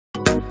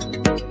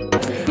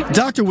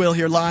Dr. Will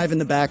here, live in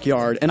the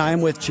backyard, and I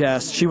am with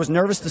Jess. She was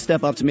nervous to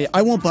step up to me.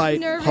 I won't bite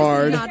nervous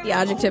hard. Is not the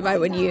adjective I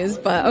would use,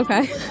 but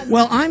okay.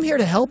 Well, I'm here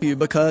to help you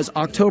because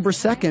October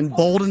 2nd,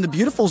 Bold and the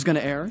Beautiful is going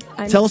to air.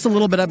 Tell us a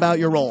little bit about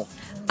your role.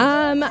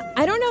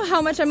 I don't know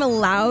how much I'm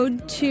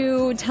allowed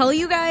to tell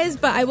you guys,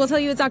 but I will tell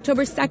you it's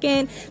October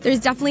 2nd. There's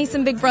definitely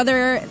some Big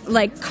Brother,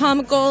 like,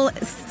 comical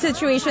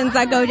situations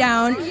that go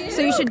down,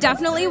 so you should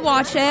definitely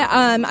watch it.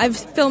 I've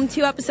filmed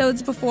 2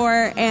 episodes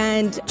before,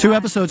 and... 2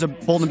 episodes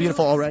of Bold and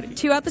Beautiful already.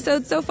 2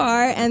 episodes so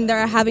far, and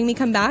they're having me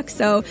come back,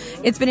 so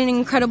it's been an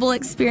incredible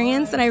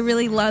experience, and I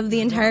really love the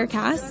entire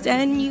cast,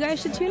 and you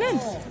guys should tune in.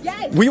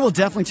 Yes. We will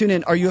definitely tune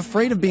in. Are you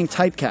afraid of being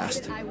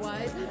typecast?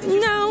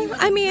 No,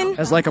 I mean...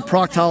 As like a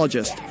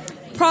proctologist?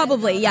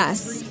 Probably,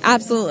 yes.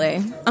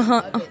 Absolutely.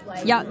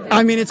 Yeah.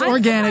 I mean, it's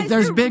organic.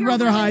 There's Big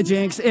Brother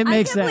hijinks. It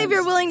makes sense. I can't believe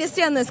you're willing to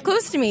stand this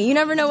close to me. You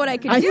never know what I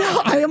could do.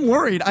 Know, I am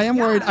worried. I am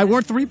worried. I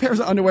wore 3 pairs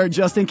of underwear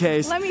just in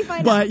case. Let me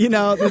find out. But, you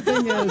know, the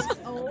thing is,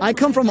 I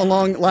come from a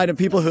long line of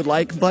people who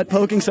like butt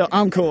poking, so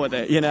I'm cool with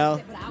it, you know?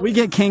 We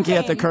get kinky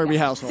at the Kirby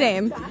household.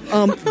 Same.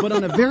 But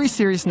on a very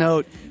serious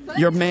note,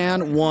 your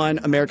man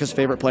won America's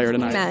Favorite Player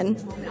tonight. Man,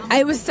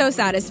 it was so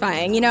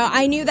satisfying. You know,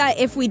 I knew that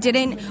if we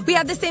didn't, we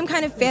have the same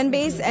kind of fan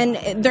base,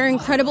 and they're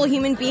incredible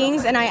human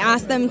beings, and I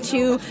asked them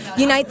to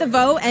unite the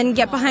vote and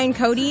get behind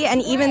Cody,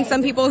 and even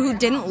some people who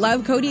didn't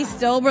love Cody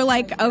still were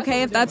like,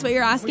 okay, if that's what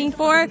you're asking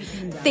for.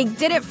 They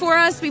did it for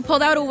us. We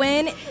pulled out a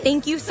win.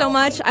 Thank you so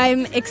much.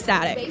 I'm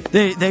ecstatic.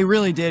 They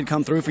really did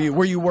come through for you.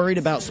 Were you worried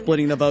about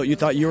splitting the vote? You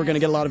thought you were going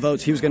to get a lot of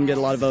votes, he was going to get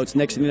a lot of votes.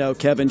 Next thing you know,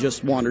 Kevin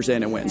just wanders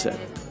in and wins it.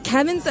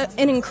 Kevin's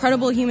an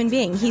incredible human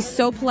being. He's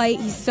so polite.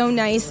 He's so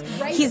nice.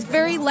 He's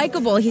very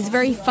likable. He's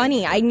very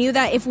funny. I knew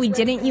that if we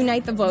didn't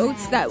unite the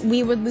votes, that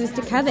we would lose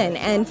to Kevin.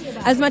 And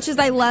as much as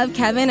I love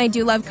Kevin, I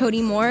do love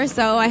Cody more,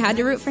 so I had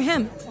to root for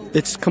him.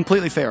 It's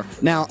completely fair.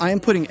 Now, I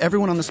am putting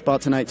everyone on the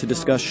spot tonight to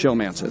discuss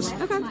showmances.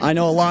 Okay. I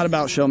know a lot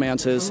about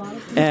showmances,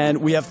 and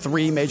we have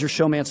 3 major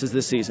showmances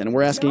this season. And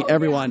we're asking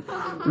everyone,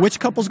 which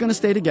couple's going to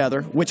stay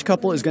together, which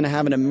couple is going to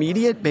have an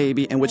immediate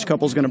baby, and which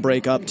couple's going to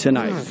break up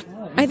tonight.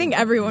 I think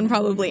everyone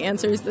probably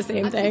answers the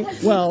same thing.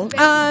 Well,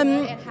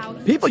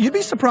 people, you'd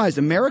be surprised.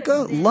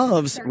 America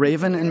loves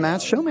Raven and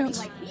Matt's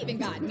showmance.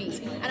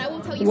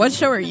 What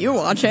show are you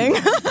watching?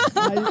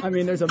 I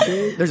mean, there's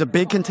a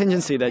big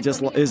contingency that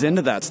just is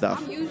into that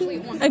stuff.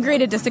 Agree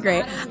to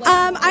disagree.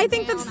 I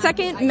think the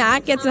second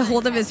Matt gets a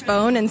hold of his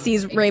phone and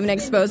sees Raven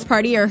exposed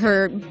party or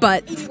her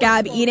butt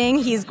scab eating,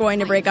 he's going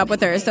to break up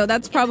with her. So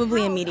that's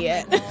probably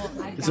immediate.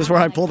 Is this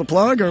where I pull the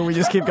plug, or we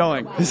just keep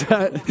going? Is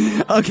that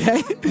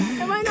okay?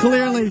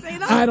 Clearly,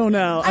 I don't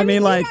know. I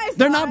mean, like,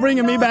 they're not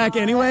bringing me back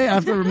anyway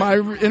after my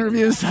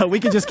interview, so we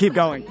can just keep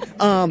going.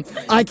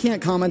 I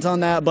can't comment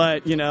on that,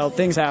 but, you know,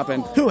 things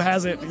happen. Who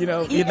hasn't, you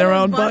know, eaten their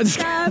own butt?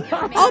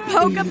 I'll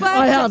poke a butt.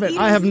 I haven't.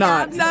 I have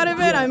not. Out of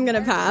it, I'm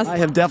gonna pass. I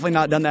have definitely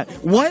not done that.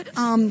 What?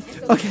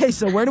 Okay,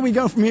 so where do we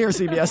go from here,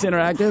 CBS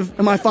Interactive?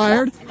 Am I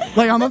fired?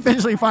 Like, I'm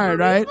officially fired,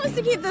 right? We're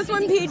supposed to keep this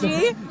one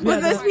PG.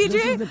 Was this PG?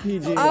 This is the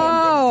PG.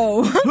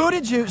 Oh. Who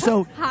did you?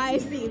 So Hi,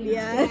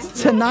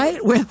 CBS.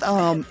 tonight with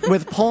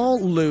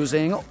Paul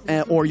losing,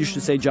 or you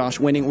should say Josh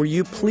winning, were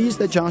you pleased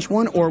that Josh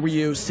won, or were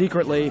you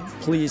secretly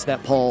pleased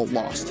that Paul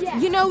lost?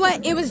 You know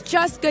what? It was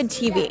just good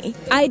TV.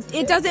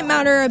 It doesn't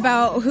matter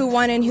about who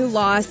won and who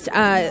lost.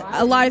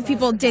 A lot of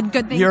people did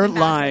good things. You're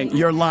lying.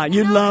 You're lying.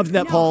 You loved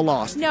that Paul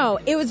lost. No,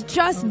 it was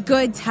just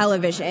good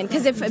television.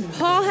 Because if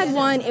Paul had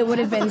won, it would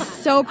have been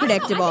so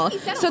predictable.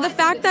 So the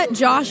fact that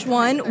Josh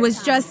won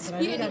was just,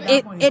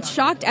 it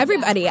shocked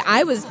everybody.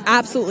 I was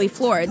absolutely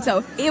floored.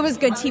 So it was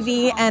good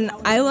TV, and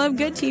I love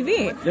good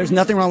TV. There's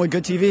nothing wrong with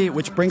good TV,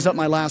 which brings up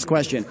my last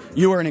question.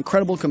 You are an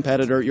incredible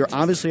competitor. You're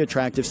obviously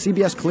attractive.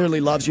 CBS clearly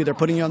loves you. They're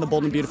putting you on the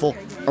Bold and Beautiful.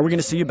 Are we going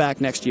to see you back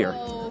next year?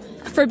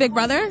 For Big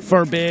Brother?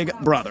 For Big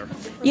Brother.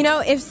 You know,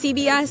 if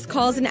CBS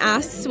calls and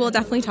asks, we'll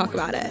definitely talk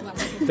about it.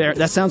 There,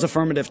 that sounds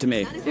affirmative to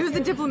me. It was a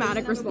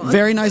diplomatic response.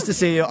 Very nice to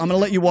see you. I'm going to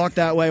let you walk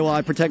that way while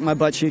I protect my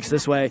butt cheeks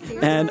this way.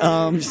 And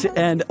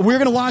we're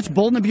going to watch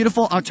Bold and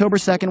Beautiful October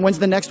 2nd. When's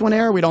the next one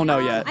air? We don't know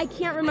yet. I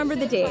can't remember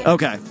the date.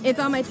 Okay. It's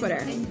on my Twitter.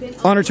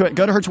 On her Twitter.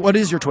 Go to her. What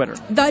is your Twitter?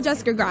 The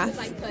Jessica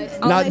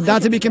Graf.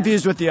 Not to be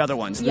confused with the other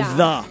ones.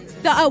 Yeah.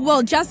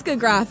 Well, Jessica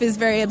Graf is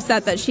very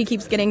upset that she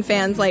keeps getting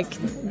fans like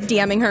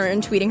DMing her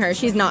and tweeting her.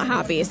 She's not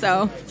happy.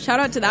 So shout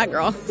out to that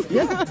girl.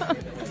 Yeah.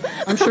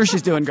 I'm sure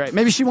she's doing great.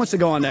 Maybe she wants to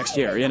go on next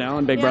year, you know,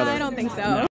 on Big Brother. I don't think so. No.